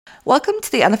Welcome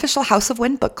to the unofficial House of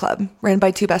Wind book club, ran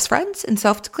by two best friends and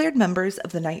self-declared members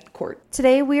of the Night Court.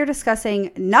 Today we are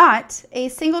discussing not a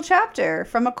single chapter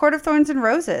from A Court of Thorns and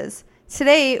Roses.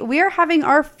 Today we are having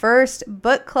our first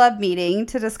book club meeting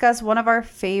to discuss one of our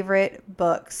favorite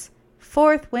books,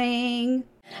 Fourth Wing.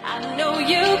 I know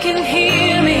you can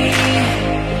hear me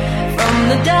from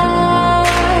the dark.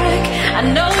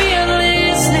 I know you're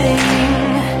listening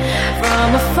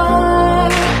from afar.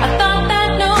 I thought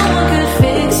that no one could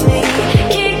fix me.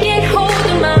 Can't get hold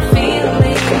of my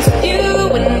feelings.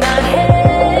 You in my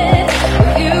head,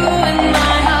 you in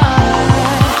my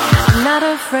heart. I'm not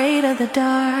afraid of the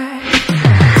dark.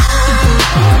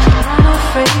 I'm not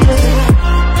afraid of the dark.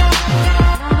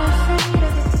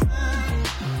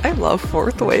 I love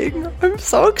Fourth Wing. I'm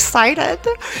so excited.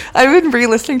 I've been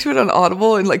re-listening to it on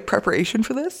Audible in preparation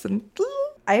for this, and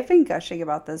I've been gushing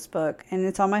about this book, and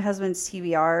it's on my husband's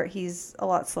TBR. He's a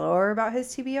lot slower about his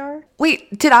TBR.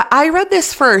 Wait, did I read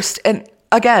this first, and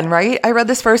again, right? I read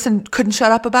this first and couldn't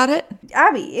shut up about it?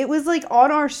 Abby, it was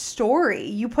on our story.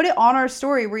 You put it on our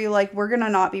story where you're like, we're going to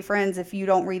not be friends if you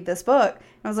don't read this book.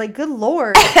 And I was like, good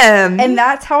Lord. And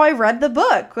that's how I read the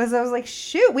book, because I was like,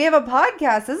 shoot, we have a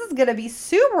podcast. This is going to be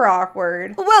super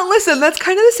awkward. Well, listen, that's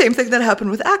kind of the same thing that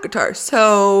happened with ACOTAR,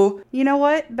 so... You know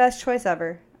what? Best choice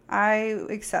ever. I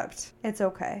accept. It's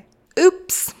okay.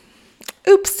 Oops.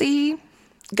 Oopsie.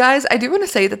 Guys, I do want to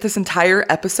say that this entire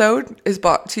episode is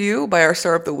brought to you by our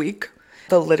Star of the Week,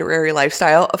 the literary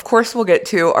lifestyle. Of course, we'll get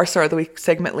to our Star of the Week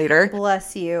segment later.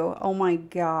 Bless you. Oh my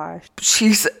gosh.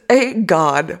 She's a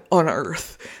god on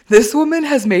earth. This woman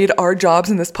has made our jobs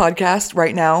in this podcast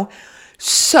right now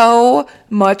so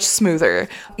much smoother.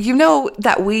 You know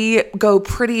that we go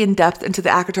pretty in depth into the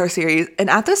ACOTAR series, and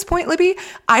at this point, Libby,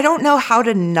 I don't know how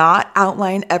to not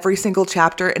outline every single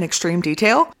chapter in extreme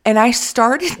detail, and I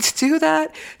started to do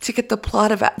that to get the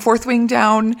plot of Fourth Wing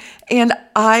down, and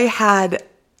I had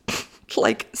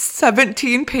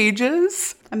 17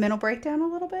 pages. A mental breakdown a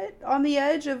little bit on the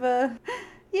edge of a...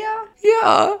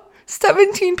 Yeah.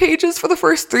 17 pages for the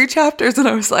first 3 chapters, and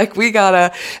I was like, we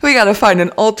gotta find an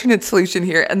alternate solution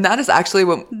here, and that is actually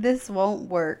what... This won't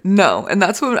work. No, and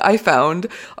that's when I found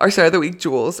our Star of the Week,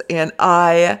 Jules, and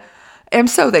I am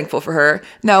so thankful for her.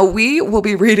 Now, we will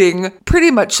be reading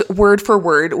pretty much word for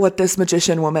word what this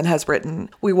magician woman has written.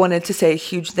 We wanted to say a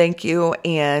huge thank you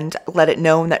and let it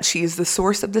known that she's the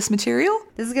source of this material.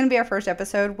 This is going to be our first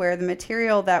episode where the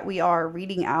material that we are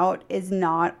reading out is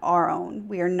not our own.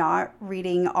 We are not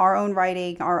reading our own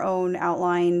writing, our own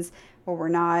outlines, or we're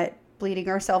not bleeding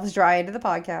ourselves dry into the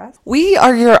podcast. We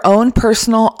are your own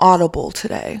personal Audible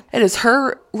today. It is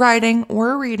her writing.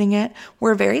 We're reading it.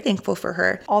 We're very thankful for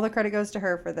her. All the credit goes to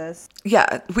her for this.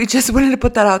 Yeah, we just wanted to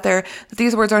put that out there, that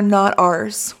these words are not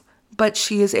ours, but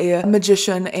she is a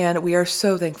magician, and we are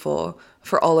so thankful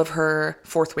for all of her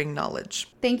Fourth Wing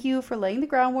knowledge. Thank you for laying the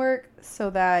groundwork so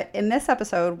that in this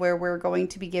episode, where we're going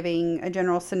to be giving a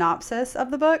general synopsis of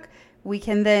the book, we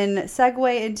can then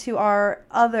segue into our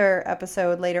other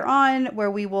episode later on,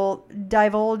 where we will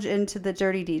divulge into the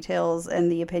dirty details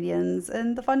and the opinions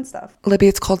and the fun stuff. Libby,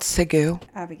 it's called Sigu.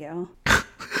 Abigail.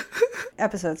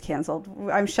 Episode's canceled.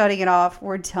 I'm shutting it off.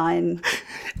 We're done.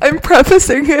 I'm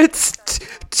prefacing it's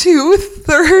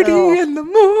 2:30 in the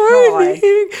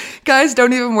morning. God. Guys,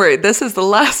 don't even worry. This is the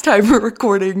last time we're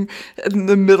recording in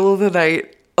the middle of the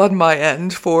night on my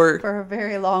end for a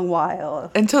very long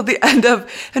while. Until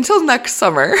next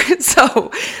summer. So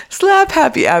slap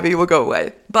happy Abby will go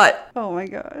away. But oh my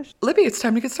gosh. Libby, it's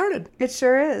time to get started. It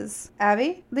sure is.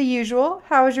 Abby, the usual.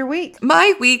 How was your week?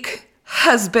 My week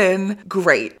has been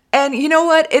great. And you know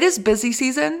what? It is busy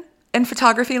season in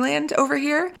photography land over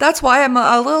here. That's why I'm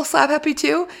a little slap happy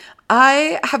too.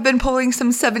 I have been pulling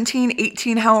some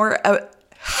 18-hour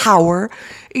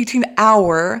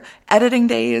editing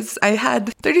days. I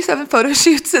had 37 photo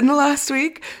shoots in the last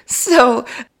week, so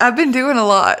I've been doing a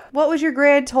lot. What was your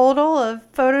grand total of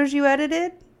photos you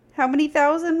edited? How many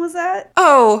thousand was that?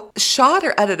 Oh, shot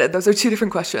or edited? Those are two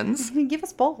different questions. Give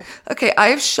us both. Okay, I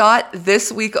have shot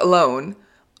this week alone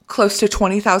close to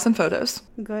 20,000 photos.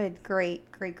 Good, great.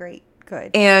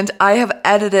 And I have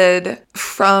edited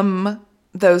from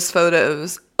those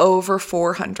photos over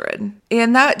 400.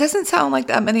 And that doesn't sound like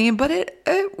that many, but it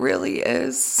really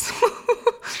is.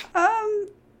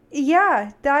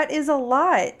 Yeah, that is a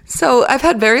lot. So I've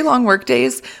had very long work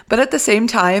days, but at the same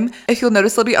time, if you'll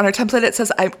notice, Libby, on our template, it says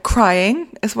I'm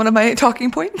crying as one of my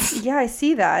talking points. Yeah, I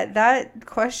see that. That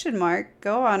question mark.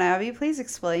 Go on, Abby. Please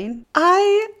explain.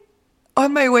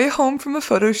 On my way home from a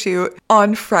photo shoot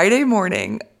on Friday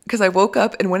morning, because I woke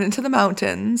up and went into the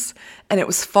mountains, and it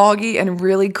was foggy and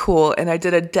really cool, and I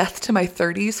did a death to my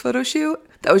 30s photo shoot.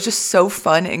 that was just so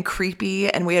fun and creepy.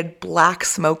 And we had black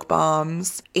smoke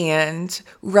bombs and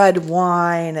red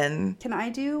wine. And Can I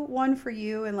do one for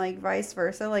you and like vice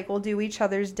versa? Like we'll do each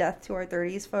other's death to our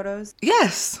 30s photos.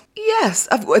 yes,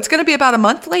 it's going to be about a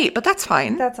month late, but that's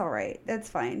fine. That's all right. That's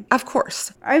fine. Of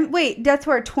course. Wait, death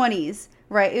to our 20s.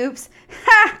 Right. Oops.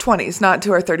 Ha! 20s, not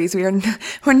to our 30s.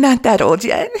 We're not that old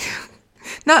yet.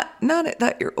 Not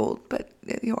that you're old, but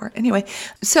you are. Anyway,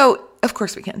 so of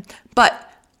course we can. But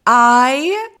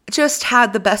I just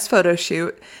had the best photo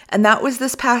shoot, and that was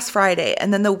this past Friday.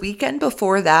 And then the weekend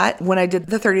before that, when I did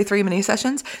the 33 mini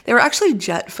sessions, they were actually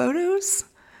jet photos.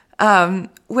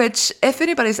 Which if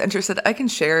anybody's interested, I can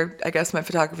share, I guess, my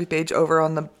photography page over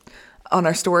on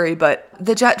our story, but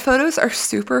the jet photos are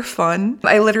super fun.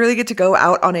 I literally get to go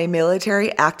out on a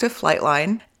military active flight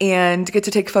line and get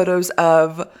to take photos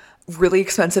of really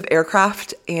expensive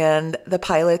aircraft and the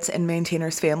pilots and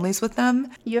maintainers' families with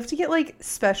them. You have to get like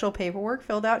special paperwork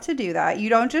filled out to do that. You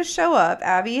don't just show up.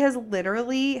 Abby has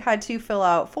literally had to fill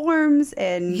out forms,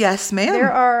 and yes, ma'am.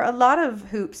 There are a lot of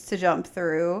hoops to jump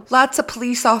through. Lots of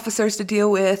police officers to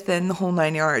deal with and the whole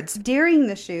 9 yards. During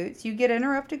the shoots, you get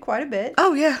interrupted quite a bit.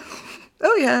 Oh, yeah.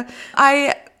 Oh, yeah.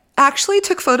 I actually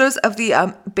took photos of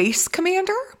the base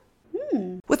commander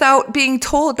without being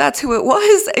told that's who it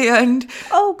was. And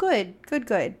oh, good.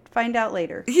 Find out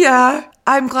later. Yeah,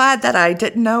 I'm glad that I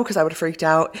didn't know because I would have freaked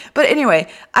out. But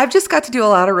anyway, I've just got to do a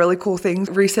lot of really cool things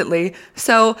recently.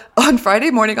 So on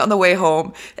Friday morning on the way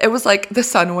home, it was like the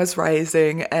sun was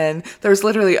rising and there was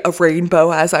literally a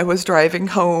rainbow as I was driving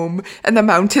home and the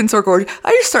mountains were gorgeous.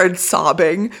 I just started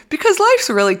sobbing because life's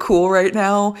really cool right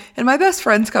now. And my best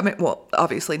friend's coming. Well,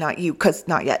 obviously not you because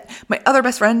not yet. My other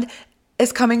best friend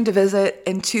is coming to visit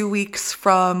in 2 weeks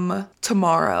from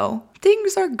tomorrow.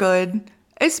 Things are good.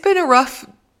 It's been a rough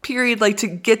period, like to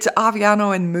get to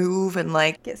Aviano and move and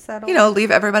like, get settled. You know, leave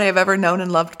everybody I've ever known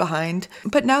and loved behind.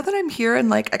 But now that I'm here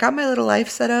and like I got my little life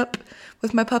set up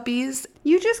with my puppies.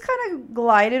 You just kind of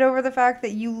glided over the fact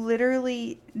that you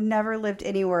literally never lived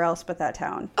anywhere else but that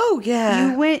town. Oh,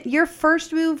 yeah. Your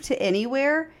first move to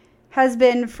anywhere has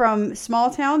been from small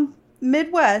town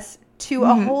Midwest to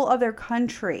a whole other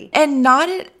country. And not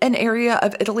an area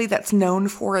of Italy that's known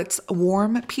for its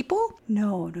warm people.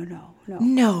 No.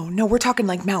 No, we're talking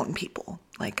like mountain people.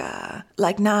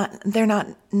 They're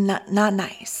not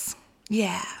nice.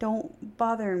 Yeah. Don't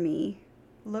bother me.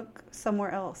 Look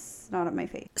somewhere else, not at my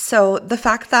face. So the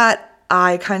fact that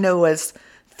I kind of was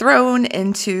thrown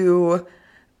into,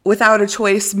 without a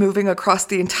choice, moving across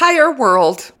the entire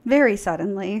world. Very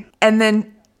suddenly. And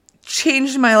then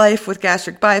changed my life with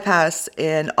gastric bypass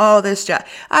and all this jazz.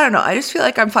 I don't know. I just feel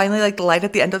like I'm finally like the light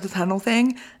at the end of the tunnel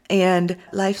thing. And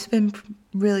life's been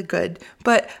really good.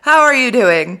 But how are you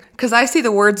doing? Because I see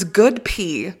the words good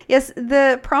pee. Yes,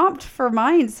 the prompt for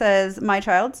mine says my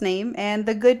child's name and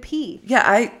the good pee. Yeah,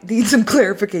 I need some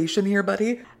clarification here,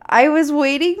 buddy. I was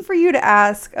waiting for you to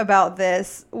ask about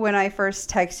this when I first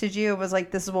texted you. It was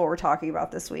like, this is what we're talking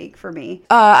about this week for me.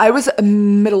 I was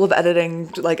middle of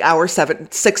editing like hour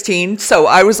 16. So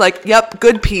I was like, yep,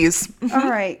 good peas. All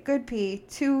right, good pee.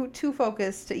 Too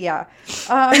focused. Yeah.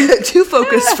 Too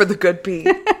focused for the good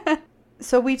pee.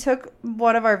 So we took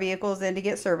one of our vehicles in to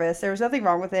get service. There was nothing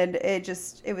wrong with it.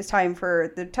 It was time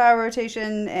for the tire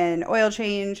rotation and oil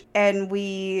change. And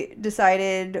we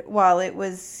decided while it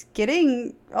was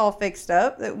getting all fixed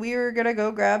up that we were going to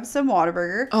go grab some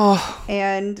Whataburger. Oh.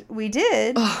 And we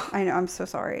did. Oh. I know, I'm so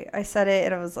sorry. I said it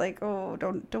and I was like, oh,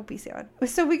 don't be sad.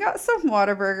 So we got some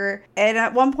Whataburger. And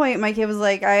at one point my kid was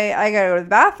like, I got to go to the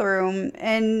bathroom.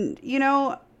 And, you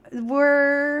know,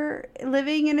 we're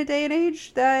living in a day and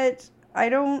age that I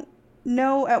don't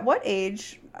know at what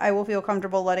age I will feel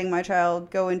comfortable letting my child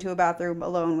go into a bathroom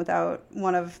alone without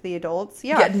one of the adults.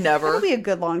 Yeah, never. It'll be a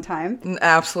good long time.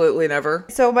 Absolutely never.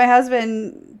 So my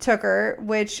husband took her,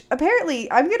 which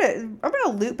apparently I'm gonna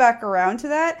loop back around to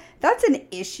that. That's an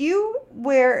issue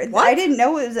where what? I didn't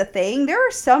know it was a thing. There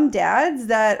are some dads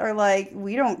that are like,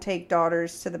 we don't take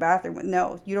daughters to the bathroom.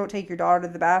 No, you don't take your daughter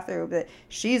to the bathroom. But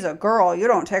she's a girl. You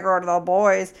don't take her to the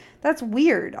boys. That's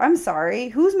weird. I'm sorry.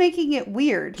 Who's making it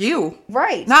weird? You.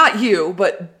 Right. Not you,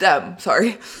 but them.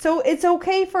 Sorry. So it's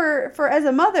okay for as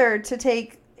a mother to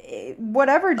take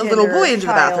whatever gender, a little boy into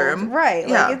child, the bathroom. Right.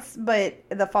 Yeah. Like but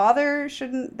the father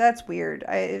shouldn't. That's weird.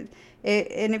 And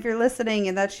if you're listening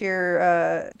and that's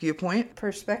your viewpoint,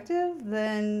 perspective,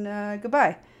 then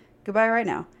goodbye. Goodbye right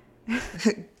now.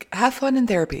 Have fun in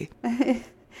therapy.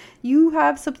 You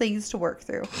have some things to work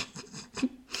through.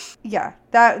 Yeah,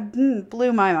 that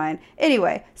blew my mind.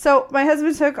 Anyway, so my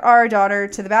husband took our daughter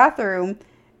to the bathroom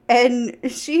and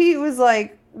she was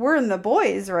like, we're in the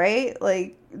boys, right?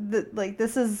 Like,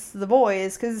 this is the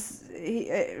boys, because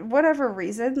whatever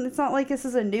reason, it's not like this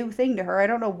is a new thing to her. I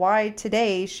don't know why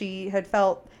today she had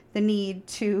felt the need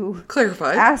to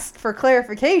clarify, ask for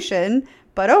clarification,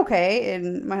 but okay.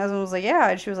 And my husband was like, yeah.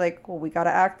 And she was like, well, we got to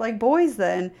act like boys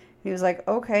then. And he was like,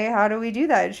 okay, how do we do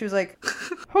that? And she was like,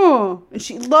 huh. And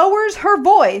she lowers her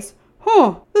voice.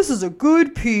 Huh, this is a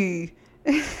good pee.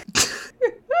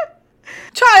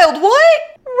 Child, what?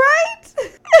 Right?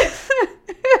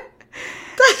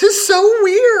 That is so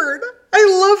weird.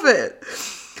 I love it.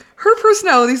 Her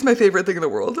personality is my favorite thing in the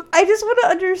world. I just want to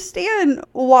understand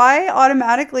why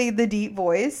automatically the deep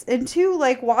voice, and two,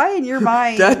 like, why in your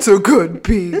mind... That's a good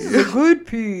pee. This is a good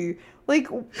pee. Like,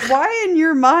 why in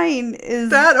your mind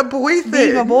is that a boy thing?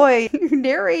 Being a boy, you're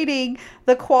narrating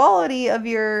the quality of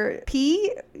your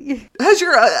pee. Has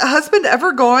your husband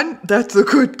ever gone, that's a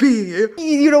good pee?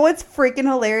 You know what's freaking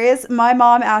hilarious? My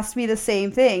mom asked me the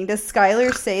same thing. Does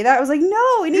Skylar say that? I was like,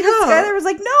 no. And even Skylar was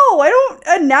like, no, I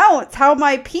don't announce how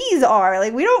my pees are.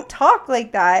 Like, we don't talk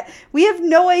like that. We have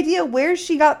no idea where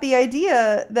she got the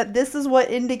idea that this is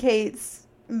what indicates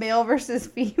male versus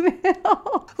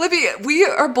female. Libby, we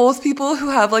are both people who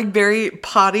have like very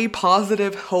potty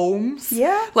positive homes.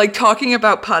 Yeah. Like talking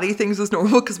about potty things is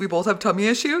normal because we both have tummy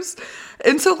issues.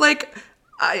 And so like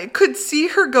I could see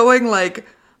her going like,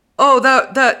 oh,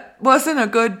 that wasn't a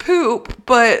good poop,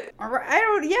 but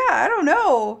I don't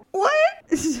know. What?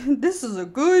 This is a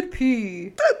good pee.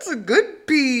 That's a good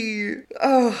pee.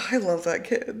 Oh, I love that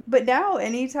kid. But now,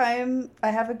 anytime I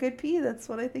have a good pee, that's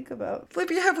what I think about.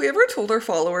 Libby, have we ever told our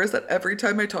followers that every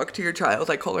time I talk to your child,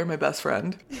 I call her my best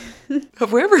friend?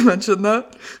 Have we ever mentioned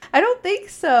that? I don't think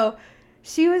so.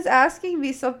 She was asking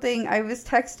me something. I was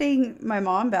texting my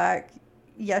mom back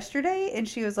yesterday, and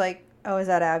she was like, oh, is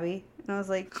that Abby? And I was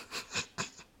like...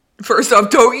 First off,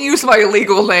 don't use my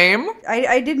legal name.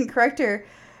 I didn't correct her.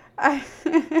 I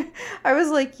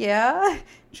was like, yeah.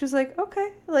 She was like,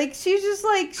 okay. Like, she's just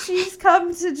like, she's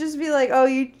come to just be like, oh,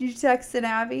 you texted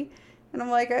Abby? And I'm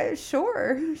like,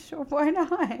 sure, why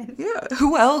not? Yeah,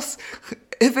 who else?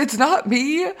 If it's not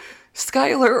me,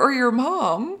 Skylar, or your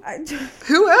mom,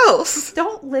 who else?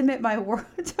 Don't limit my word.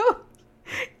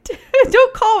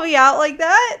 Don't call me out like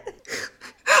that.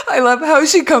 I love how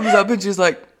she comes up and she's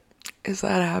like, is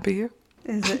that Abby?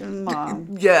 Is it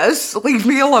Mom? Yes, leave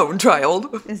me alone,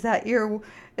 child. Is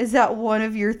that one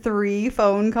of your 3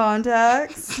 phone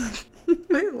contacts?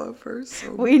 I love her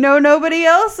so much. We know nobody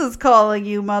else is calling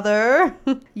you, Mother.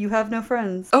 You have no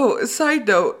friends. Oh, side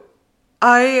note,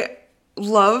 I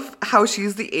love how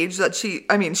she's the age that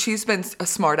she's been a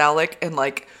smart aleck and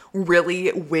like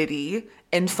really witty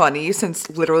and funny since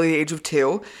literally the age of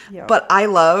 2. Yep. But I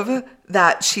love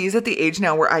that she's at the age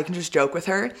now where I can just joke with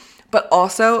her. But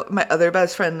also my other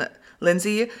best friend,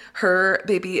 Lindsay, her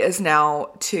baby is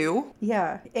now 2.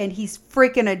 Yeah, and he's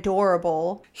freaking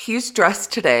adorable. He's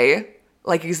dressed today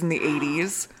like he's in the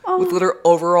 80s with little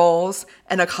overalls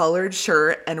and a collared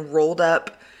shirt and rolled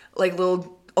up like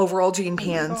little overall jean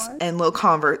pants and little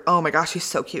Converse. Oh my gosh, he's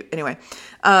so cute. Anyway,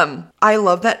 I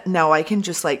love that now I can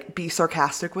just like be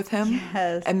sarcastic with him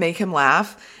and make him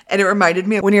laugh. And it reminded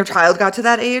me of when your child got to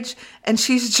that age, and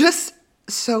she's just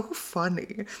so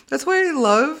funny. That's why I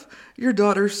love your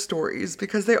daughter's stories,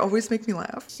 because they always make me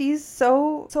laugh. She's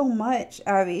so much,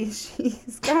 Abby.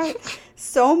 She's got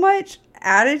so much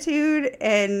attitude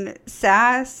and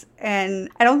sass, and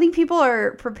I don't think people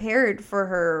are prepared for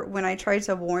her when I try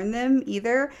to warn them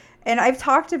either. And I've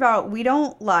talked about, we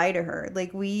don't lie to her.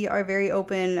 Like, we are very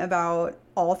open about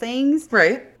all things.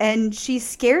 Right. And she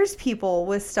scares people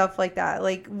with stuff like that.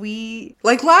 Like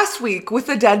last week with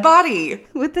the dead body.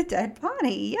 With the dead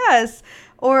body, yes.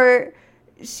 Or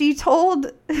she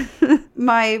told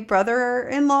my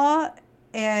brother-in-law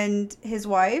and his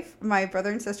wife, my brother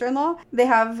and sister-in-law, they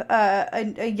have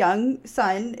a young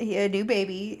son, a new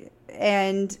baby,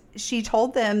 and she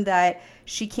told them that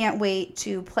she can't wait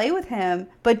to play with him,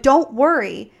 but don't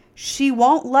worry, she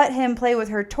won't let him play with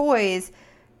her toys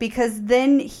because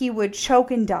then he would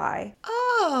choke and die.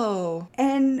 Oh.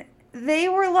 And they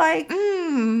were like,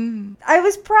 I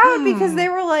was proud because they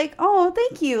were like, oh,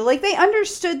 thank you. Like, they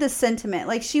understood the sentiment.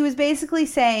 Like, she was basically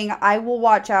saying, I will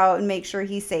watch out and make sure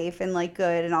he's safe and like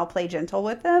good, and I'll play gentle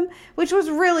with him, which was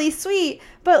really sweet.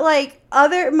 But like,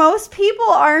 most people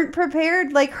aren't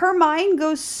prepared. Like, her mind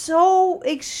goes so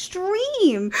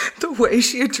extreme. The way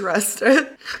she addressed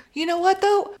it. You know what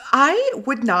though? I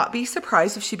would not be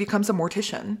surprised if she becomes a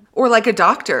mortician or like a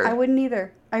doctor. I wouldn't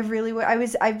either. I really would.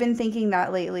 I've been thinking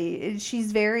that lately.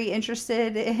 She's very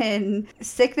interested in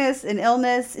sickness and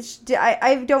illness.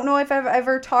 I don't know if I've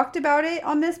ever talked about it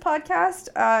on this podcast.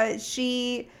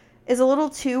 She is a little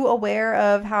too aware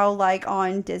of how, like,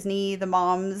 on Disney, the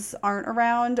moms aren't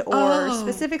around, or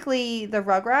specifically the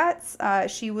Rugrats.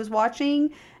 She was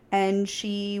watching, and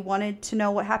she wanted to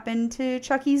know what happened to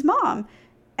Chucky's mom.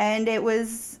 And it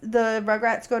was the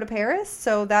Rugrats Go to Paris,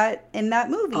 so that in that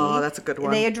movie... Oh, that's a good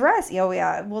one. They address... Oh,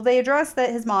 yeah. Well, they addressed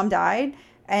that his mom died,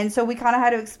 and so we kind of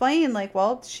had to explain, like,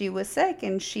 well, she was sick,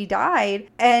 and she died.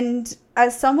 And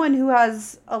as someone who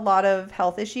has a lot of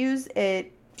health issues,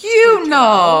 it... You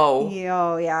know.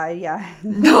 Oh, yeah.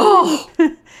 No.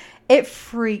 It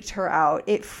freaked her out.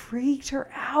 She was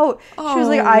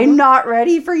like, Oh. I'm not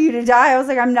ready for you to die. I was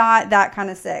like, I'm not that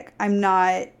kind of sick.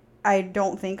 I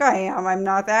don't think I am. I'm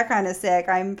not that kind of sick.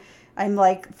 I'm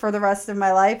like, for the rest of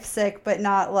my life sick, but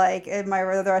not like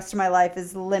the rest of my life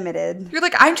is limited. You're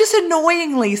like, I'm just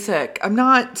annoyingly sick. I'm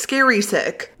not scary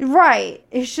sick. Right.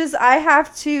 It's just, I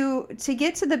have to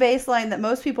get to the baseline that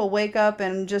most people wake up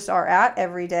and just are at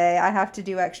every day. I have to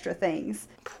do extra things.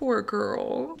 Poor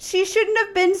girl. She shouldn't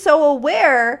have been so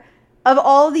aware of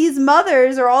all these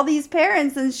mothers or all these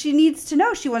parents, and she needs to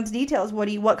know. She wants details.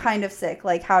 What kind of sick?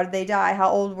 Like, how did they die?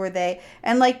 How old were they?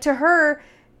 And like, to her,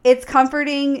 it's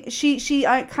comforting. She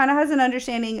kind of has an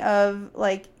understanding of,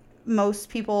 like, most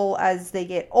people as they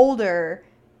get older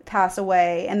pass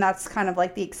away, and that's kind of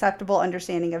like the acceptable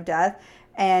understanding of death.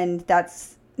 And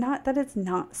that's not that it's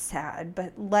not sad,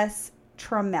 but less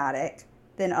traumatic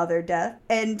than other death.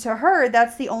 And to her,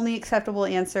 that's the only acceptable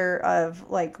answer of,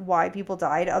 like, why people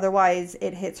died. Otherwise,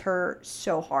 it hits her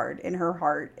so hard in her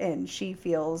heart, and she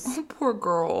feels... Oh, poor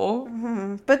girl.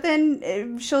 Mm-hmm. But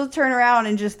then she'll turn around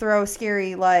and just throw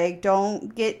scary, like,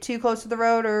 don't get too close to the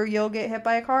road or you'll get hit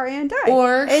by a car and die.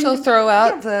 Or and she'll throw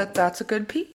out that's a good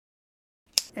pee.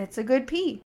 It's a good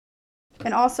pee.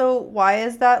 And also, why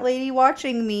is that lady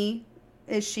watching me?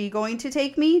 Is she going to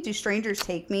take me? Do strangers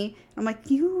take me? I'm like,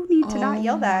 you need to not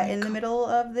yell that in the middle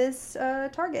of this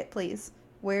Target, please,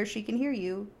 where she can hear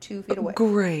you 2 feet away.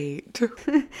 Great.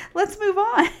 Let's move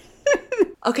on.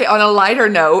 Okay, on a lighter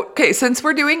note, since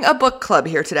we're doing a book club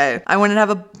here today, I want to have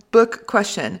a book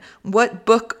question. What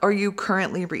book are you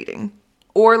currently reading?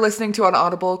 Or listening to on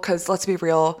Audible, because let's be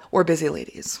real, we're busy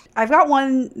ladies. I've got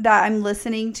one that I'm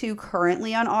listening to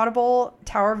currently on Audible,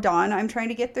 Tower of Dawn, I'm trying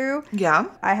to get through. Yeah.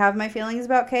 I have my feelings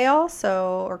about Kale,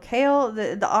 Kale,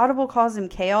 the Audible calls him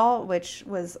Kale, which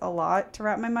was a lot to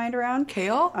wrap my mind around.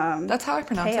 Kale? That's how I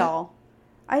pronounce Kale.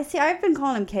 I've been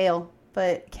calling him Kale,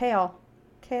 but Kale.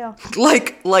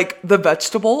 Like the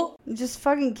vegetable? Just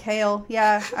fucking Kale.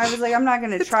 Yeah. I was like, I'm not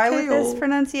going to try with this Kale.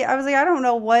 pronunciation. I was like, I don't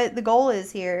know what the goal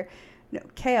is here. No,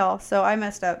 Kale. So I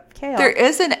messed up. Kale. There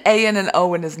is an A and an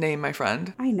O in his name, my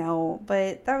friend. I know,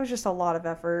 but that was just a lot of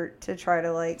effort to try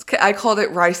to, like... I called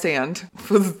it rice and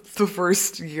for the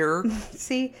first year.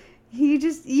 See,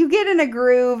 you get in a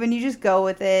groove and you just go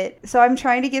with it. So I'm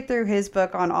trying to get through his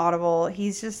book on Audible.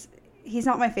 He's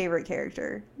not my favorite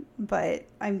character, but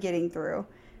I'm getting through.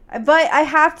 But I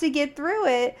have to get through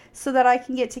it so that I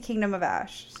can get to Kingdom of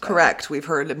Ash. So. Correct. We've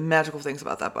heard magical things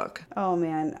about that book. Oh,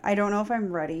 man. I don't know if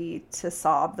I'm ready to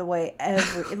sob the way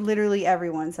literally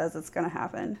everyone says it's going to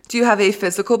happen. Do you have a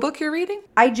physical book you're reading?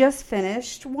 I just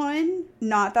finished one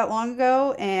not that long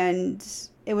ago, and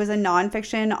it was a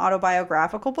nonfiction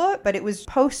autobiographical book, but it was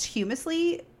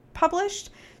posthumously published.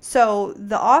 So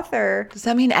the author... Does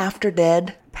that mean after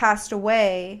dead? Passed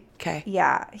away. Okay.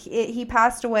 Yeah, he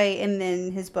passed away, and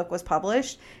then his book was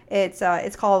published.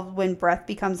 It's called When Breath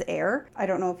Becomes Air. I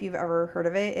don't know if you've ever heard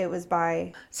of it. It was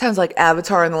by... Sounds like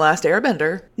Avatar and the Last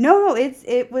Airbender. No, it's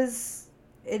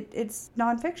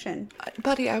nonfiction.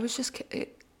 Buddy, I was just kidding.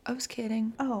 I was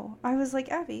kidding. Oh, I was like,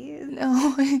 Abby.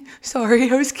 No,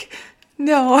 sorry. I was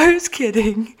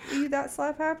kidding. Are you that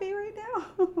slap happy right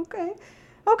now?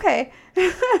 Okay.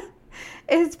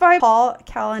 It's by Paul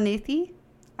Kalanithi.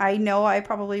 I know I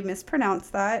probably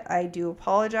mispronounced that. I do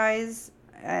apologize.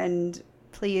 And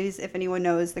please, if anyone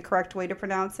knows the correct way to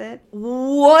pronounce it.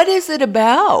 What is it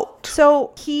about?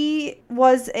 So he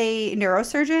was a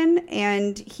neurosurgeon,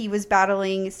 and he was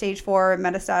battling stage 4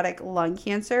 metastatic lung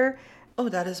cancer. Oh,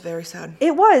 that is very sad.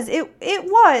 It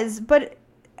was, but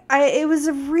it was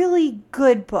a really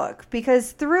good book,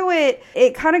 because through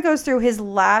it kind of goes through his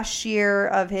last year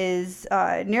of his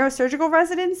neurosurgical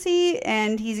residency,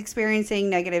 and he's experiencing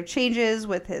negative changes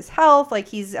with his health. Like,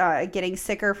 he's getting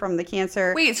sicker from the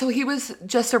cancer. Wait, so he was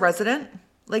just a resident?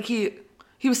 Like he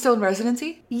was still in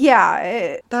residency?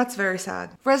 Yeah. That's very sad.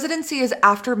 Residency is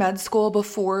after med school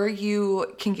before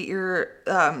you can get your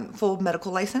full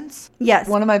medical license? Yes.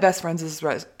 One of my best friends is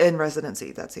in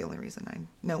residency. That's the only reason I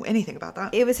know anything about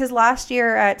that. It was his last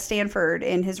year at Stanford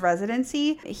in his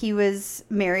residency. He was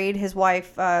married, his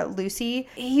wife, Lucy.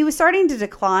 He was starting to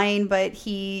decline, but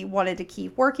he wanted to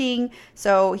keep working.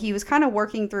 So he was kind of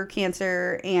working through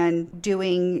cancer and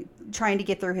trying to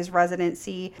get through his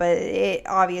residency, but it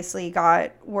obviously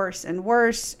got worse and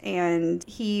worse. And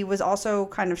he was also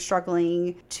kind of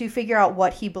struggling to figure out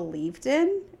what he believed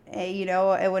in.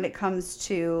 And when it comes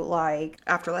to like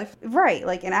afterlife, right,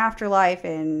 like an afterlife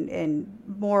and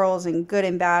morals and good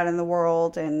and bad in the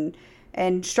world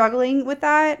and struggling with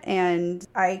that. And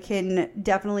I can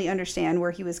definitely understand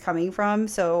where he was coming from.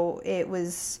 So it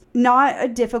was not a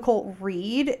difficult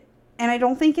read. And I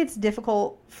don't think it's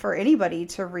difficult for anybody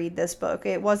to read this book.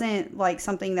 It wasn't like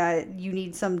something that you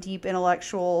need some deep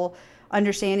intellectual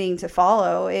understanding to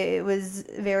follow. It was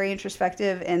very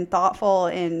introspective and thoughtful,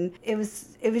 and it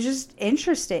was just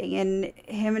interesting. And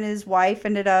him and his wife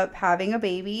ended up having a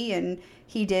baby, and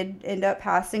he did end up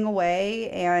passing away,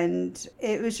 and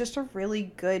it was just a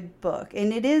really good book.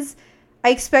 And I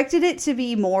expected it to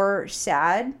be more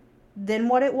sad than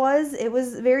what it was. It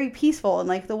was very peaceful, and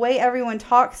like the way everyone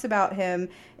talks about him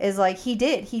is like he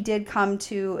did come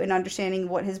to an understanding of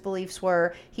what his beliefs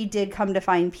were. He did come to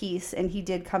find peace, and he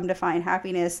did come to find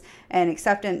happiness and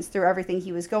acceptance through everything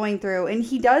he was going through. And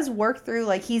he does work through,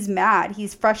 like, he's mad,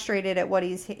 he's frustrated at what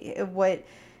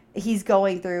he's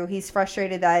going through. He's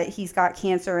frustrated that he's got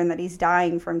cancer and that he's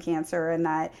dying from cancer and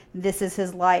that this is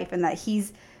his life and that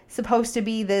he's supposed to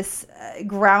be this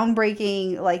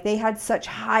groundbreaking, like they had such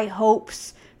high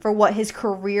hopes for what his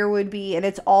career would be, and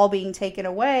it's all being taken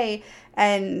away.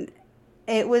 And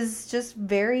it was just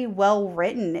very well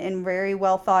written and very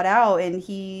well thought out, and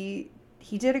he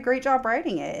did a great job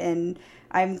writing it. And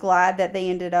I'm glad that they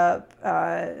ended up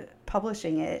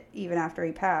publishing it even after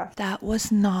he passed. That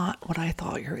was not what I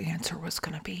thought your answer was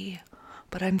going to be,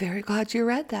 but I'm very glad you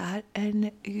read that and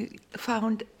you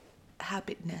found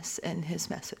happiness in his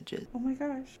messages. Oh my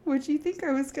gosh, what do you think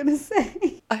I was gonna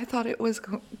say? I thought it was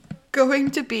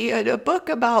going to be a book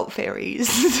about fairies.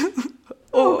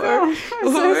 Oh gosh,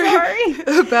 I'm so sorry.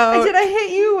 Did I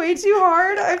hit you way too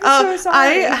hard? I'm so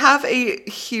sorry. I have a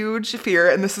huge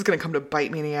fear, and this is going to come to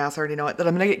bite me in the ass, I already know it, that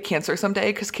I'm going to get cancer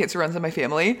someday because cancer runs in my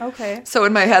family. Okay. So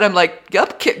in my head, I'm like,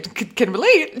 yep, can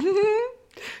relate.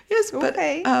 Yes, but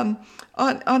okay.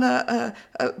 On a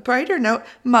brighter note,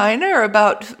 mine are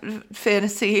about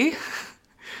fantasy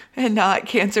and not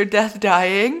cancer, death,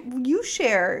 dying. You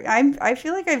share. I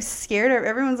feel like I've scared her.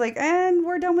 Everyone's like, and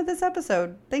we're done with this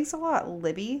episode. Thanks a lot,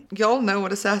 Libby. Y'all know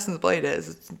what Assassin's Blade is.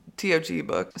 It's a TOG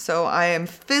book. So I am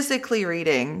physically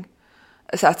reading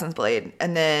Assassin's Blade,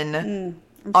 and then...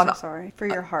 I'm so sorry for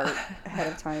your heart ahead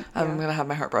of time. Yeah. I'm going to have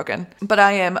my heart broken. But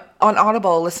I am on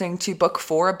Audible listening to book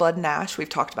 4, Blood and Ash. We've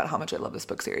talked about how much I love this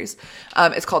book series.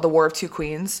 It's called The War of Two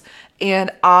Queens. And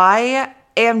I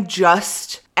am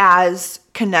just as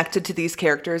connected to these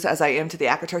characters as I am to the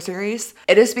ACOTAR series.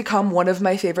 It has become one of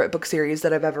my favorite book series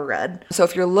that I've ever read. So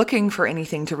if you're looking for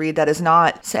anything to read that is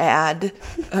not sad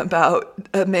about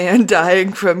a man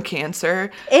dying from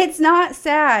cancer. It's not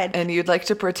sad. And you'd like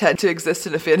to pretend to exist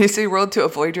in a fantasy world to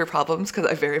avoid your problems, because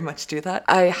I very much do that,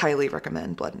 I highly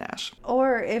recommend Blood and Ash.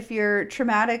 Or if you're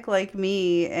traumatic like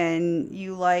me and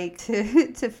you like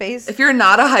to face... If you're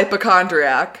not a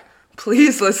hypochondriac,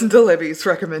 please listen to Libby's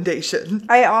recommendation.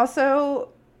 I also,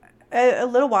 a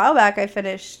little while back, I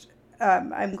finished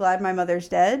I'm Glad My Mother's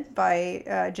Dead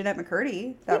by Jeanette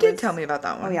McCurdy. You did tell me about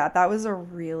that one. Oh, yeah. That was a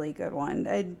really good one.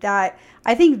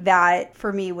 I think that,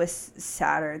 for me, was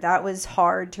sadder. That was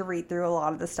hard to read through a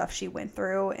lot of the stuff she went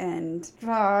through. And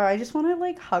I just want to,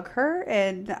 like, hug her.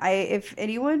 And if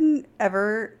anyone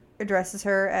ever addresses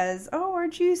her as, oh,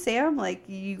 aren't you Sam? Like,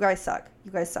 you guys suck. You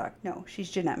guys suck. No,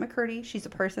 she's Jeanette McCurdy. She's a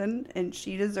person, and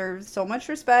she deserves so much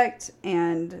respect.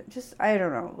 And just, I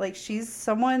don't know. Like, she's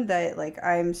someone that, like,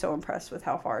 I'm so impressed with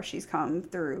how far she's come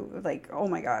through. Like, oh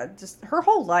my God, just her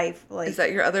whole life. Like, is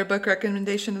that your other book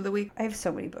recommendation of the week? I have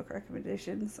so many book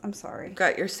recommendations. I'm sorry.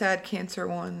 Got your sad cancer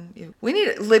one. We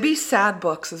need Libby's sad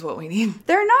books is what we need.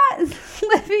 They're not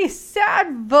Libby's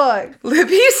sad book.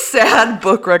 Libby's sad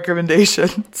book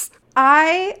recommendations.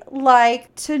 I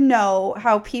like to know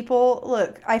how people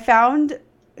look. I found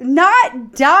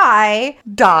not die.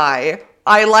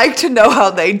 I like to know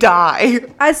how they die.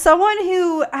 As someone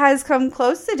who has come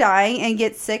close to dying and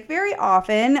gets sick very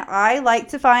often, I like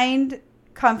to find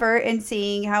comfort in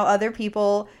seeing how other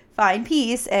people find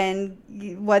peace and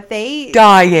what they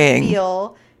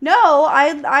feel. No,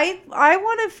 I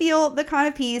want to feel the kind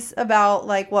of peace about,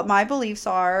 like, what my beliefs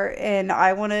are, and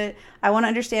I want to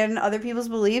understand other people's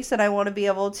beliefs, and I want to be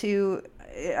able to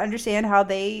understand how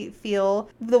they feel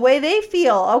the way they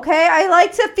feel, okay? I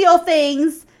like to feel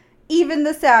things, even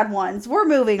the sad ones. We're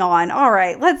moving on. All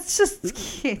right, let's just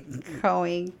keep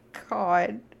going.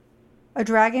 God. A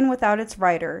dragon without its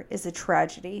rider is a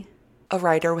tragedy. A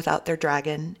rider without their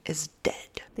dragon is dead.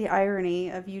 The irony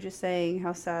of you just saying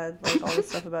how sad like all this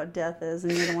stuff about death is,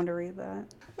 and you're the one to read that.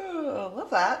 Oh, love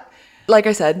that. Like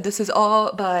I said, this is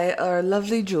all by our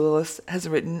lovely Jules, has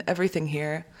written everything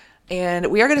here. And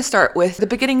we are going to start with the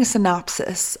beginning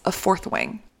synopsis of Fourth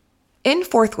Wing. In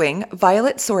Fourth Wing,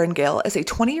 Violet Sorengale is a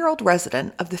 20-year-old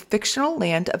resident of the fictional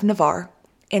land of Navarre,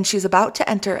 and she's about to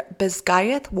enter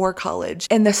Bisgayeth War College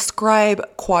in the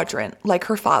scribe quadrant, like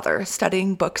her father,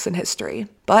 studying books and history.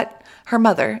 But her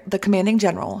mother, the commanding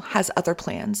general, has other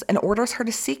plans and orders her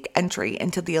to seek entry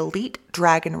into the elite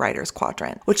Dragon Riders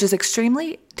quadrant, which is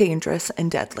extremely dangerous and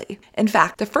deadly. In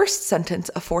fact, the first sentence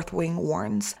of Fourth Wing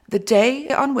warns, the day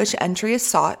on which entry is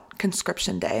sought,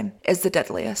 conscription day, is the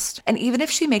deadliest. And even if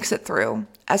she makes it through,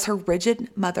 as her rigid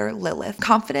mother Lilith,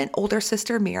 confident older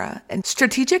sister Mira, and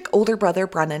strategic older brother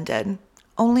Brennan did,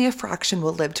 only a fraction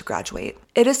will live to graduate.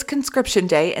 It is conscription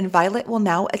day, and Violet will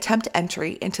now attempt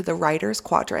entry into the Riders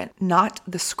Quadrant, not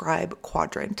the Scribe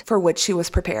Quadrant, for which she was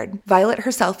prepared. Violet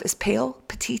herself is pale,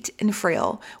 petite, and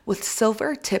frail, with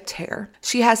silver-tipped hair.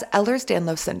 She has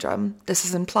Ehlers-Danlos syndrome. This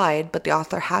is implied, but the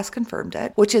author has confirmed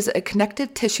it, which is a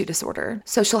connective tissue disorder,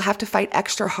 so she'll have to fight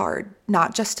extra hard,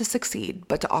 not just to succeed,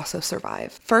 but to also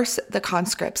survive. First, the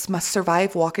conscripts must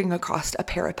survive walking across a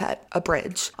parapet, a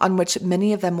bridge, on which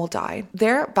many of them will die.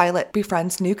 There, Violet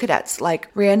befriends new cadets like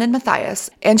Rhiannon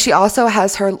Matthias, and she also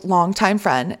has her longtime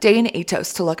friend, Dane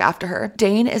Atos, to look after her.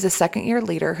 Dane is a second-year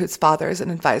leader whose father is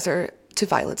an advisor to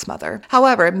Violet's mother.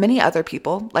 However, many other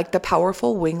people, like the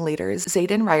powerful wing leaders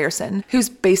Xaden Ryerson, who's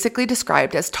basically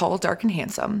described as tall, dark, and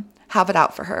handsome, have it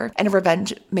out for her, and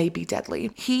revenge may be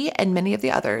deadly. He and many of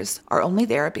the others are only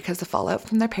there because of fallout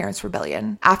from their parents'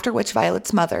 rebellion, after which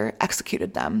Violet's mother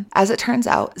executed them. As it turns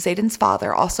out, Xaden's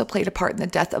father also played a part in the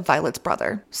death of Violet's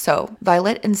brother, so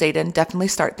Violet and Xaden definitely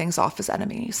start things off as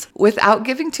enemies. Without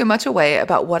giving too much away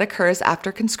about what occurs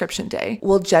after conscription day,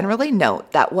 we'll generally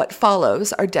note that what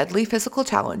follows are deadly physical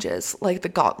challenges, like the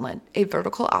Gauntlet, a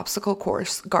vertical obstacle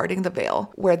course guarding the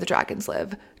Vale, where the dragons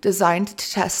live, designed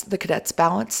to test the cadets'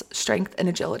 balance, strength, and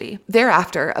agility.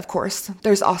 Thereafter, of course,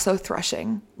 there's also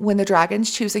threshing, when the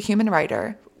dragons choose a human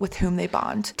rider with whom they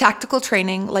bond. Tactical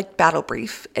training like battle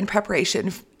brief, and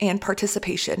preparation and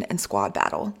participation in squad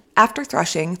battle. After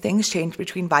threshing, things change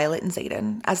between Violet and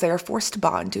Xaden, as they are forced to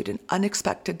bond due to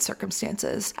unexpected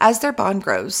circumstances. As their bond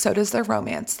grows, so does their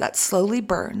romance that slowly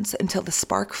burns until the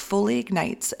spark fully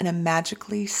ignites in a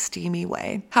magically steamy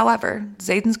way. However,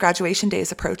 Xaden's graduation day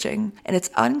is approaching, and it's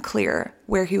unclear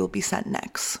where he will be sent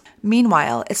next.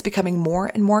 Meanwhile, it's becoming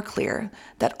more and more clear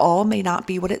that all may not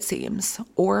be what it seems,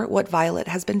 or what Violet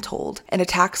has been told, and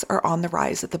attacks are on the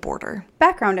rise at the border.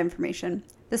 Background information.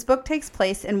 This book takes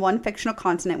place in one fictional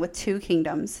continent with two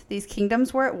kingdoms. These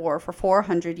kingdoms were at war for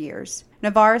 400 years.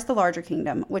 Navarre is the larger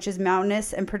kingdom, which is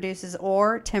mountainous and produces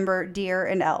ore, timber, deer,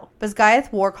 and elk.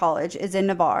 Bisgayeth War College is in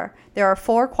Navarre. There are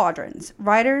 4 quadrants: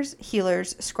 riders,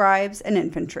 healers, scribes, and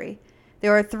infantry.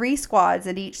 There are 3 squads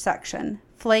in each section: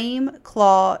 flame,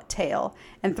 claw, tail,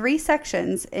 and 3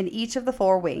 sections in each of the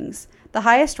 4 wings. The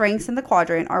highest ranks in the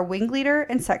quadrant are wing leader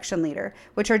and section leader,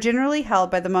 which are generally held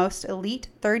by the most elite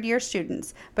third-year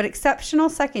students, but exceptional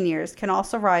second years can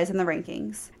also rise in the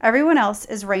rankings. Everyone else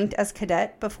is ranked as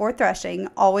cadet before threshing,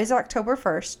 always October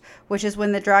 1st, which is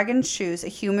when the dragons choose a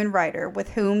human rider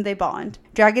with whom they bond.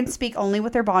 Dragons speak only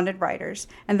with their bonded riders,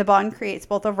 and the bond creates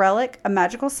both a relic, a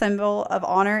magical symbol of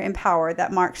honor and power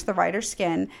that marks the rider's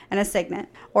skin, and a signet,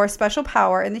 or a special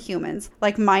power in the humans,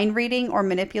 like mind reading or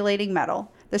manipulating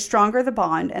metal. The stronger the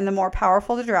bond and the more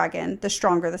powerful the dragon, the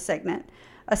stronger the signet.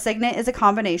 A signet is a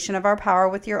combination of our power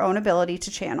with your own ability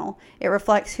to channel. It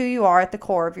reflects who you are at the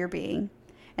core of your being.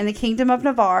 In the Kingdom of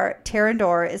Navarre,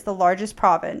 Terrandor is the largest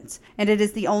province, and it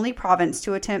is the only province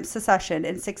to attempt secession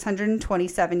in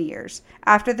 627 years.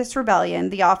 After this rebellion,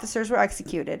 the officers were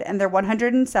executed, and their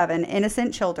 107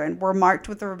 innocent children were marked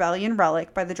with the rebellion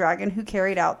relic by the dragon who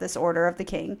carried out this order of the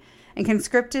king, and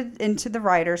conscripted into the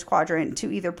Riders Quadrant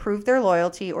to either prove their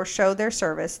loyalty or show their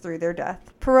service through their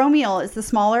death. Paromial is the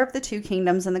smaller of the 2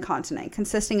 kingdoms in the continent,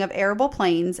 consisting of arable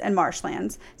plains and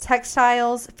marshlands,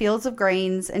 textiles, fields of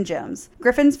grains, and gems.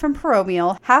 Griffins from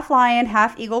Paromial, half-lion,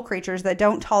 half-eagle creatures that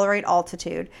don't tolerate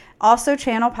altitude, also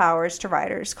channel powers to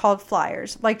riders, called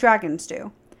flyers, like dragons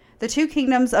do. The two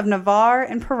kingdoms of Navarre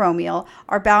and Poromiel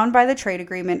are bound by the trade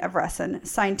agreement of Ressen,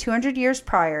 signed 200 years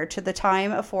prior to the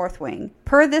time of Fourth Wing.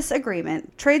 Per this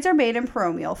agreement, trades are made in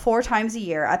Poromiel 4 times a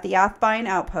year at the Athbine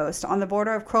outpost on the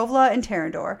border of Krovla and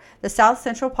Terrandor, the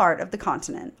south-central part of the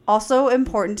continent. Also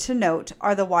important to note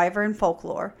are the wyvern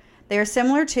folklore. They are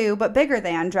similar to, but bigger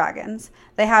than, dragons.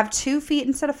 They have 2 feet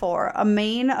instead of 4, a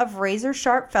mane of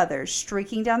razor-sharp feathers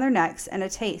streaking down their necks, and a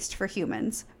taste for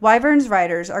humans. Wyverns'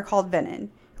 riders are called Venin,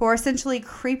 who are essentially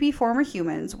creepy former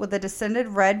humans with a descended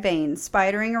red veins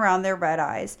spidering around their red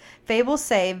eyes. Fables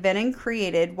say Venin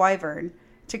created Wyvern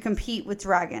to compete with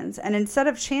dragons, and instead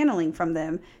of channeling from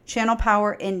them, channel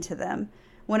power into them.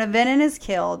 When a Venin is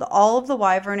killed, all of the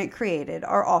Wyvern it created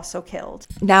are also killed.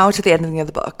 Now to the ending of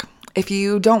the book. If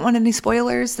you don't want any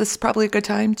spoilers, this is probably a good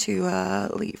time to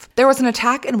leave. There was an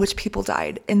attack in which people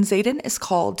died, and Xaden is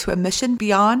called to a mission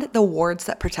beyond the wards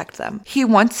that protect them. He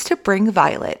wants to bring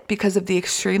Violet because of the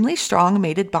extremely strong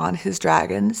mated bond his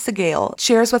dragon, Sigale,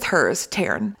 shares with hers,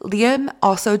 Tarn. Liam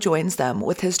also joins them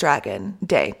with his dragon,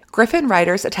 Day. Griffin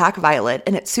riders attack Violet,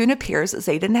 and it soon appears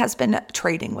Xaden has been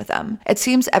trading with them. It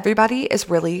seems everybody is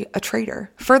really a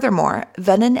traitor. Furthermore,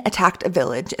 Venin attacked a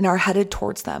village and are headed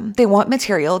towards them. They want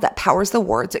material that powers the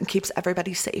wards and keeps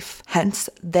everybody safe. Hence,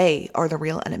 they are the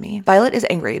real enemy. Violet is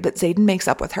angry, but Xaden makes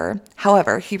up with her.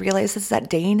 However, he realizes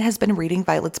that Dane has been reading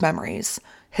Violet's memories,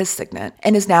 his signet,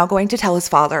 and is now going to tell his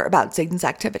father about Xaden's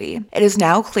activity. It is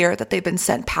now clear that they've been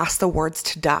sent past the wards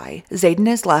to die. Xaden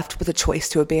is left with a choice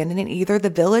to abandon either the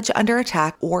village under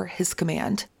attack or his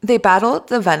command. They battle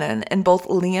the Venin, and both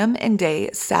Liam and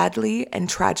Day sadly and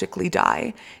tragically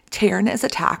die. Tarn is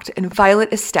attacked, and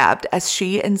Violet is stabbed as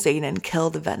she and Xaden kill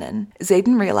the Venin.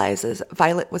 Xaden realizes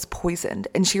Violet was poisoned,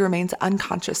 and she remains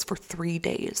unconscious for 3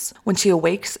 days. When she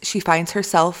awakes, she finds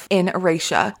herself in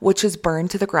Eratia, which is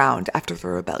burned to the ground after the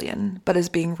rebellion, but is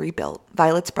being rebuilt.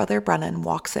 Violet's brother Brennan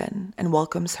walks in and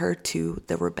welcomes her to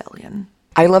the rebellion.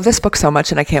 I love this book so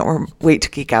much, and I can't wait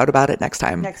to geek out about it next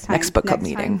book club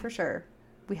meeting. For sure.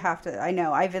 We have to. I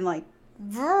know. I've been like,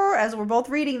 as we're both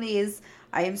reading these,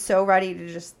 I am so ready to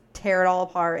just tear it all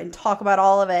apart and talk about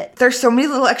all of it. There's so many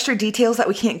little extra details that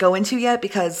we can't go into yet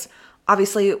because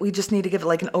obviously we just need to give it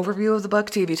like an overview of the book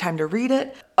to give you time to read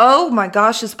it. Oh my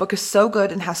gosh, this book is so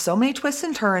good and has so many twists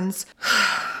and turns.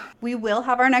 We will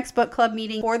have our next book club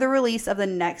meeting for the release of the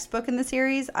next book in the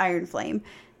series, Iron Flame.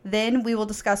 Then we will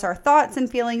discuss our thoughts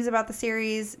and feelings about the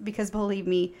series because believe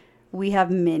me, we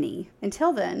have many.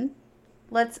 Until then,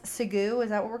 let's segue, is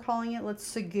that what we're calling it? Let's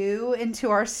segue into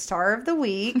our star of the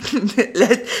week.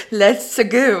 Let's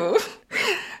segue.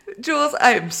 Jules,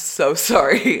 I am so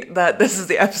sorry that this is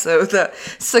the episode that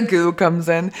segue comes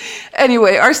in.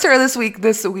 Anyway, our star this week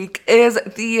is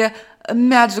the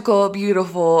magical,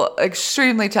 beautiful,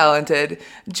 extremely talented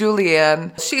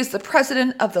Julianne. She is the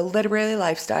president of the Literary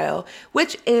Lifestyle,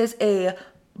 which is a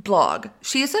blog.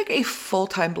 She is like a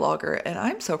full-time blogger, and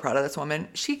I'm so proud of this woman.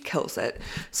 She kills it.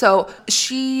 So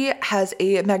she has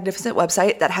a magnificent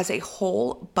website that has a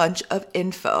whole bunch of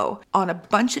info on a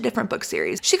bunch of different book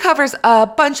series. She covers a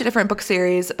bunch of different book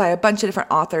series by a bunch of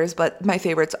different authors, but my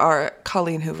favorites are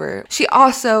Colleen Hoover. She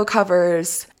also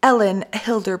covers Ellen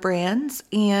Hilderbrand's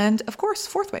and, of course,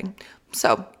 Fourth Wing.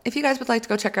 So if you guys would like to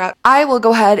go check her out, I will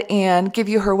go ahead and give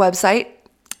you her website.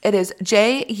 It is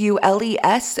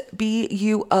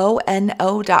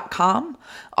JULESBUONO.com,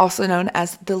 also known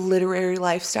as The Literary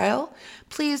Lifestyle.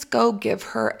 Please go give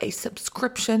her a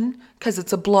subscription because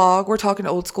it's a blog. We're talking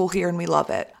old school here and we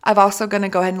love it. I'm also going to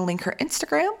go ahead and link her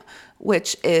Instagram,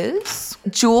 which is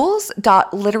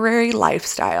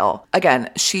jules.literarylifestyle. Again,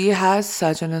 she has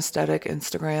such an aesthetic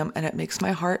Instagram and it makes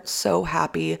my heart so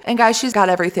happy. And guys, she's got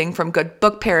everything from good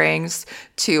book pairings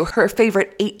to her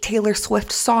favorite 8 Taylor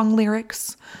Swift song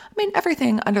lyrics. I mean,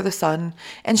 everything under the sun.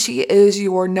 And she is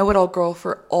your know-it-all girl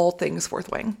for all things Fourth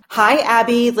Wing. Hi,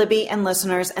 Abby, Libby, and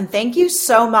listeners, and thank you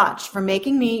so much for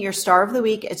making me your star of the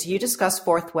week as you discuss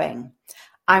Fourth Wing.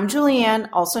 I'm Julianne,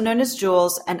 also known as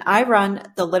Jules, and I run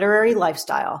The Literary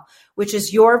Lifestyle, which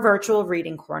is your virtual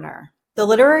reading corner.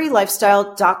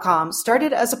 TheLiteraryLifestyle.com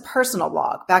started as a personal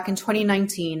blog back in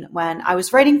 2019 when I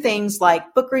was writing things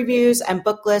like book reviews and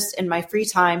book lists in my free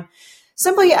time,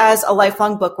 simply as a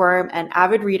lifelong bookworm and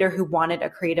avid reader who wanted a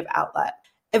creative outlet.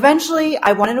 Eventually,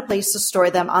 I wanted a place to store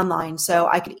them online so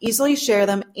I could easily share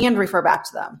them and refer back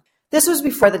to them. This was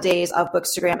before the days of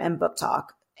Bookstagram and Book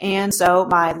Talk, and so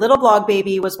my little blog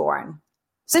baby was born.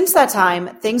 Since that time,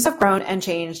 things have grown and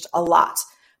changed a lot.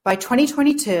 By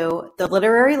 2022, the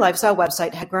Literary Lifestyle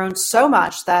website had grown so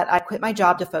much that I quit my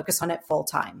job to focus on it full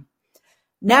time.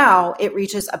 Now it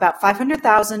reaches about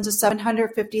 500,000 to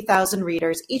 750,000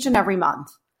 readers each and every month.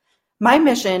 My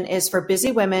mission is for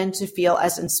busy women to feel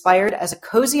as inspired as a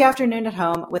cozy afternoon at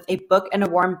home with a book and a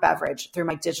warm beverage through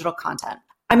my digital content.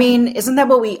 I mean, isn't that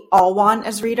what we all want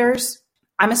as readers?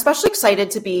 I'm especially excited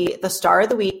to be the star of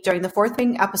the week during the Fourth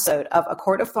Wing episode of A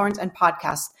Court of Thorns and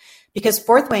Podcast, because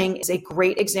Fourth Wing is a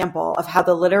great example of how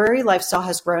the literary lifestyle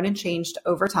has grown and changed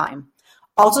over time,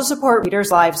 all to support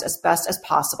readers' lives as best as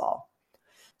possible.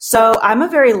 So I'm a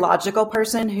very logical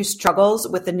person who struggles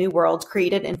with the new world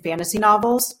created in fantasy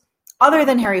novels. Other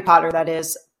than Harry Potter, that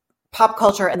is. Pop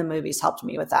culture and the movies helped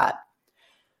me with that.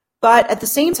 But at the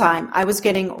same time, I was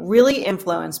getting really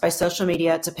influenced by social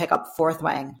media to pick up Fourth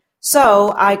Wing.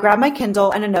 So I grabbed my Kindle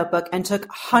and a notebook and took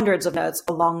hundreds of notes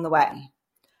along the way.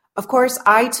 Of course,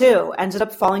 I too ended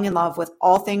up falling in love with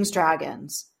all things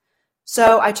dragons.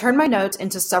 So I turned my notes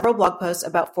into several blog posts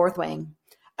about Fourth Wing,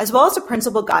 as well as a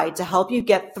principal guide to help you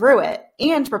get through it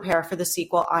and prepare for the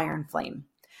sequel Iron Flame.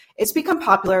 It's become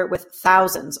popular with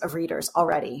thousands of readers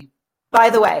already. By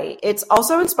the way, it's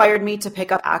also inspired me to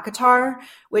pick up ACOTAR,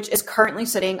 which is currently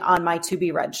sitting on my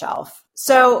to-be-read shelf.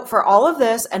 So for all of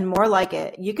this and more like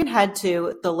it, you can head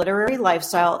to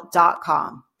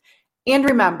theliterarylifestyle.com. And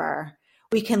remember,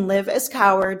 we can live as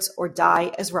cowards or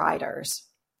die as riders.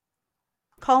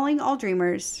 Calling all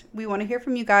dreamers. We want to hear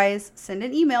from you guys. Send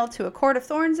an email to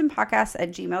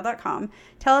acourtofthornsandpodcast@gmail.com.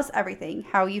 Tell us everything,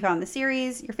 how you found the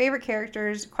series, your favorite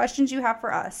characters, questions you have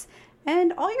for us,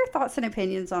 and all your thoughts and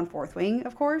opinions on Fourth Wing,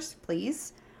 of course,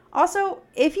 please. Also,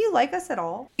 if you like us at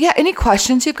all. Yeah, any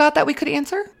questions you've got that we could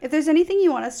answer? If there's anything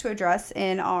you want us to address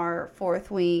in our Fourth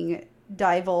Wing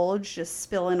divulge, just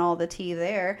spilling all the tea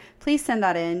there, please send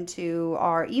that in to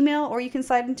our email, or you can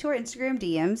slide into our Instagram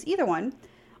DMs, either one.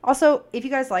 Also, if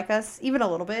you guys like us, even a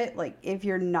little bit, like if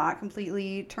you're not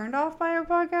completely turned off by our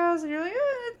podcast, and you're like,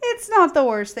 it's not the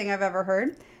worst thing I've ever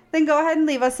heard, then go ahead and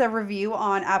leave us a review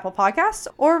on Apple Podcasts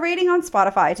or a rating on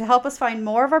Spotify to help us find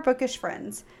more of our bookish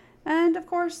friends. And of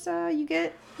course, you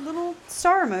get a little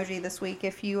star emoji this week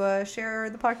if you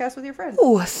share the podcast with your friends.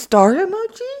 Oh, a star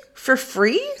emoji? For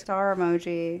free? Star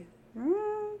emoji.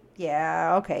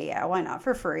 Yeah, okay, yeah, why not?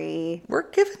 For free. We're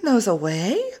giving those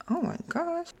away? Oh my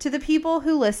gosh. To the people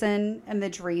who listen and the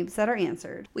dreams that are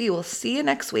answered. We will see you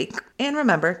next week. And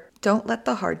remember, don't let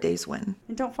the hard days win.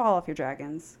 And don't fall off your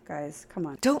dragons, guys. Come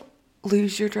on. Don't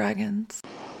lose your dragons.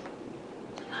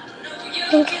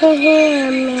 You can hear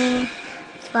me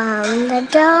from the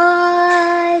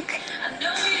dark.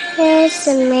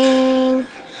 Listening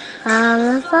from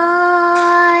the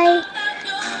far.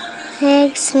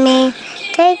 Takes me,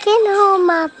 taking home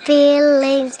my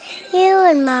feelings. You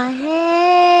in my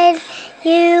head,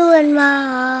 you in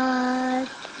my heart.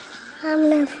 I'm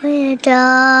left in the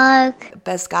dark.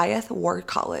 Besgaiath War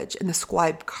College in the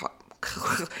Scribe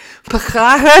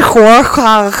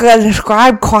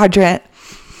Quadrant.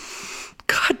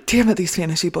 God damn it, these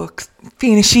fantasy books.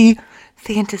 Fantasy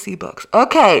books.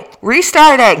 Okay,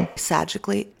 restarting.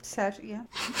 Sagically. Yeah.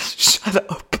 Shut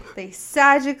up. They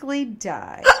sagically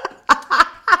die.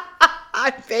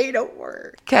 I made it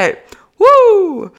work. Okay. Woo!